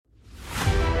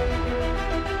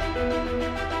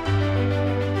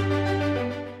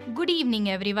evening,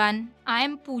 everyone. I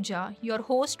am Pooja, your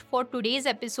host for today's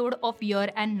episode of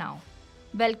Year and Now.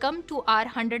 Welcome to our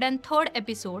 103rd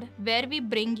episode, where we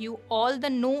bring you all the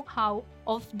know how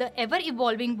of the ever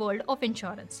evolving world of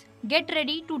insurance. Get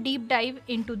ready to deep dive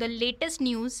into the latest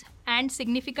news and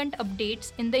significant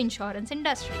updates in the insurance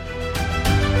industry.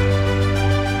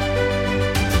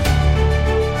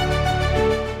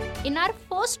 In our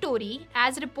first story,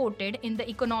 as reported in the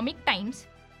Economic Times,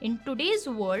 in today's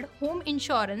world, home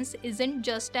insurance isn't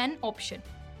just an option,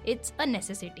 it's a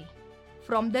necessity.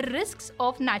 From the risks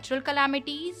of natural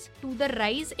calamities to the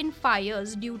rise in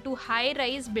fires due to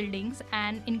high-rise buildings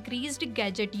and increased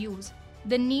gadget use,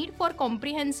 the need for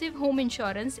comprehensive home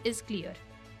insurance is clear.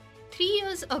 3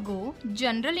 years ago,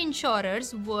 general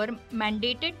insurers were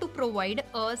mandated to provide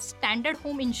a standard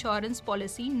home insurance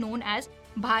policy known as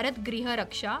Bharat Griha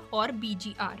Raksha or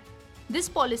BGR. This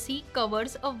policy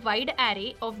covers a wide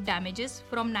array of damages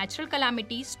from natural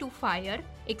calamities to fire,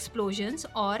 explosions,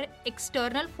 or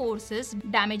external forces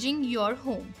damaging your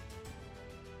home.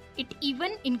 It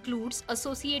even includes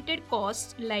associated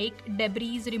costs like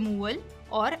debris removal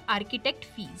or architect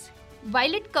fees.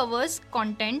 While it covers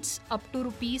contents up to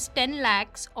Rs 10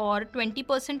 lakhs or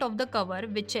 20% of the cover,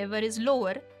 whichever is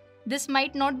lower, this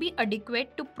might not be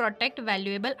adequate to protect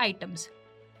valuable items.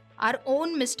 Our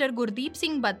own Mr. Gurdeep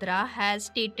Singh Batra has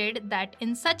stated that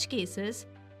in such cases,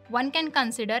 one can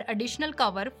consider additional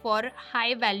cover for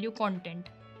high-value content.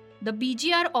 The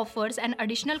BGR offers an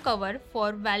additional cover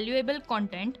for valuable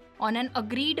content on an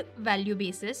agreed value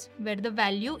basis, where the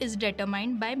value is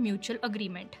determined by mutual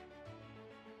agreement.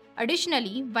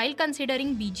 Additionally, while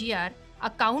considering BGR,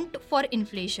 account for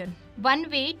inflation. One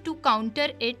way to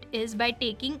counter it is by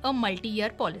taking a multi-year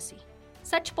policy.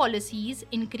 Such policies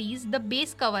increase the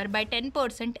base cover by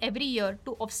 10% every year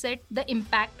to offset the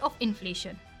impact of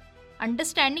inflation.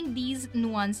 Understanding these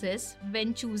nuances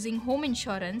when choosing home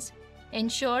insurance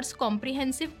ensures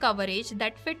comprehensive coverage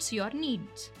that fits your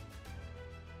needs.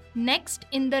 Next,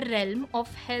 in the realm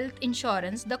of health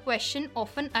insurance, the question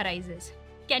often arises: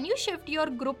 can you shift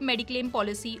your group Mediclaim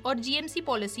policy or GMC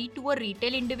policy to a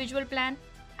retail individual plan?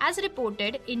 As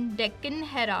reported in Deccan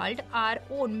Herald, our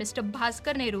own Mr.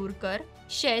 Bhaskar Nerurkar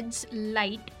sheds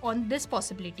light on this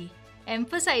possibility,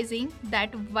 emphasizing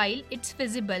that while it's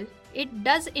feasible, it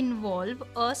does involve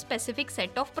a specific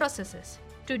set of processes.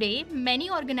 Today,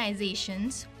 many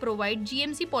organizations provide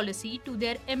GMC policy to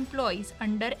their employees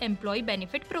under employee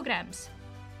benefit programs.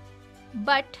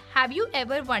 But have you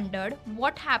ever wondered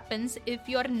what happens if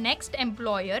your next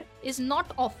employer is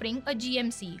not offering a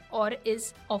GMC or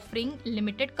is offering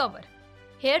limited cover?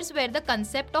 Here's where the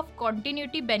concept of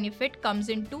continuity benefit comes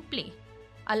into play,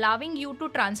 allowing you to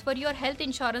transfer your health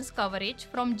insurance coverage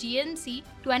from GMC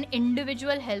to an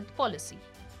individual health policy.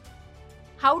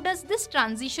 How does this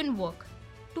transition work?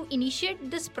 To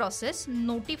initiate this process,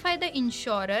 notify the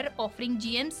insurer offering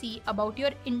GMC about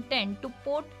your intent to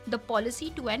port the policy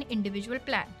to an individual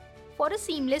plan. For a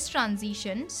seamless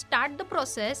transition, start the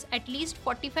process at least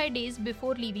 45 days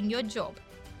before leaving your job.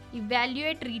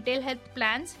 Evaluate retail health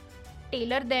plans,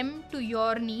 tailor them to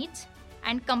your needs,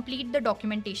 and complete the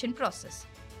documentation process.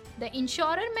 The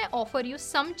insurer may offer you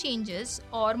some changes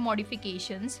or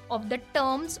modifications of the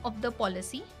terms of the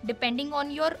policy depending on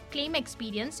your claim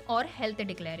experience or health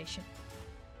declaration.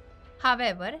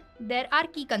 However, there are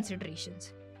key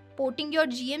considerations. Porting your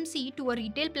GMC to a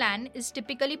retail plan is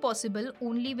typically possible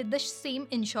only with the same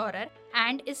insurer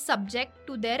and is subject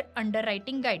to their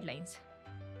underwriting guidelines.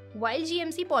 While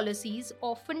GMC policies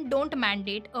often don't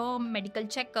mandate a medical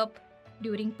checkup,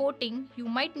 during porting, you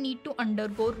might need to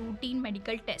undergo routine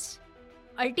medical tests.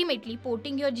 Ultimately,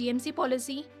 porting your GMC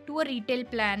policy to a retail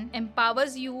plan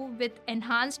empowers you with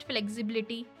enhanced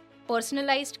flexibility,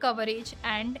 personalized coverage,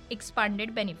 and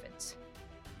expanded benefits.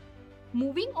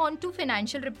 Moving on to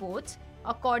financial reports,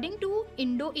 according to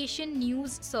Indo-Asian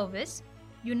News Service,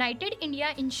 United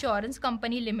India Insurance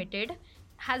Company Limited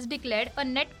has declared a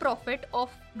net profit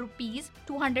of Rs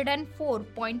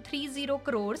 204.30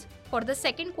 crores for the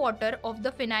second quarter of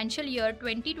the financial year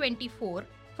 2024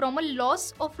 from a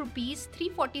loss of Rs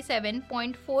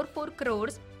 347.44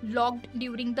 crores logged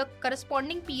during the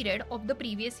corresponding period of the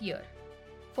previous year.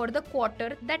 For the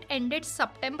quarter that ended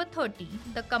September 30,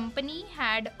 the company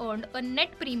had earned a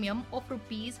net premium of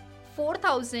Rs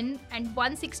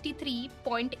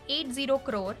 4,163.80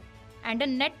 crore and a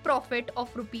net profit of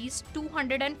Rs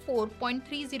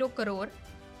 204.30 crore,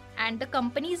 and the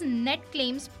company's net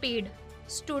claims paid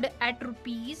stood at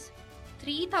Rs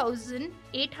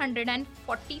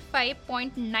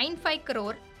 3,845.95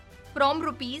 crore from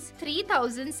Rs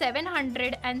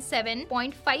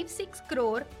 3,707.56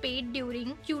 crore paid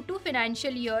during Q2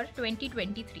 financial year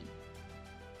 2023.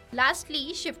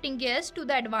 Lastly, shifting gears to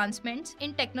the advancements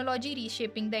in technology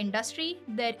reshaping the industry,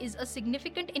 there is a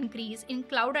significant increase in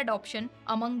cloud adoption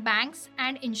among banks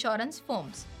and insurance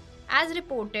firms. As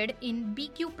reported in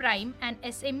BQ Prime and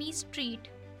SME Street,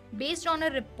 based on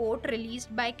a report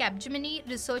released by Capgemini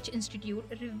Research Institute,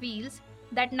 reveals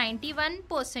that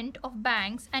 91% of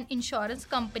banks and insurance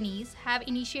companies have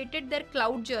initiated their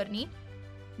cloud journey,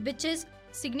 which is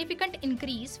significant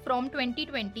increase from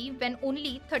 2020 when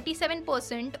only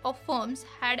 37% of firms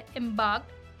had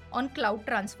embarked on cloud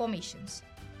transformations.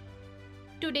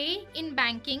 Today, in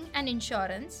banking and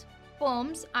insurance,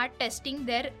 firms are testing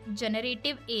their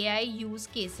generative AI use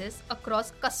cases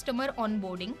across customer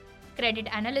onboarding, credit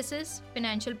analysis,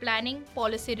 financial planning,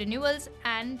 policy renewals,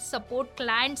 and support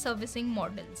client servicing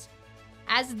models.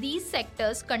 As these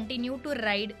sectors continue to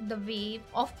ride the wave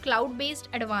of cloud based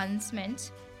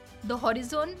advancements, the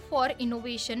horizon for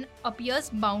innovation appears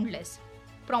boundless,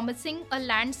 promising a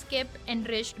landscape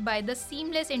enriched by the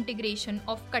seamless integration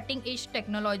of cutting edge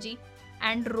technology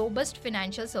and robust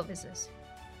financial services.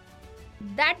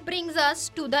 That brings us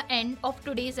to the end of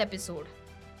today's episode.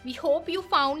 We hope you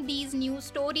found these news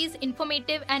stories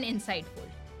informative and insightful.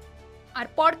 Our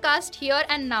podcast Here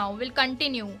and Now will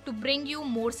continue to bring you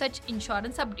more such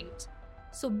insurance updates.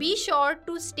 So be sure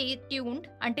to stay tuned.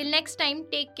 Until next time,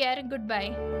 take care.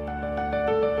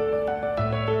 Goodbye.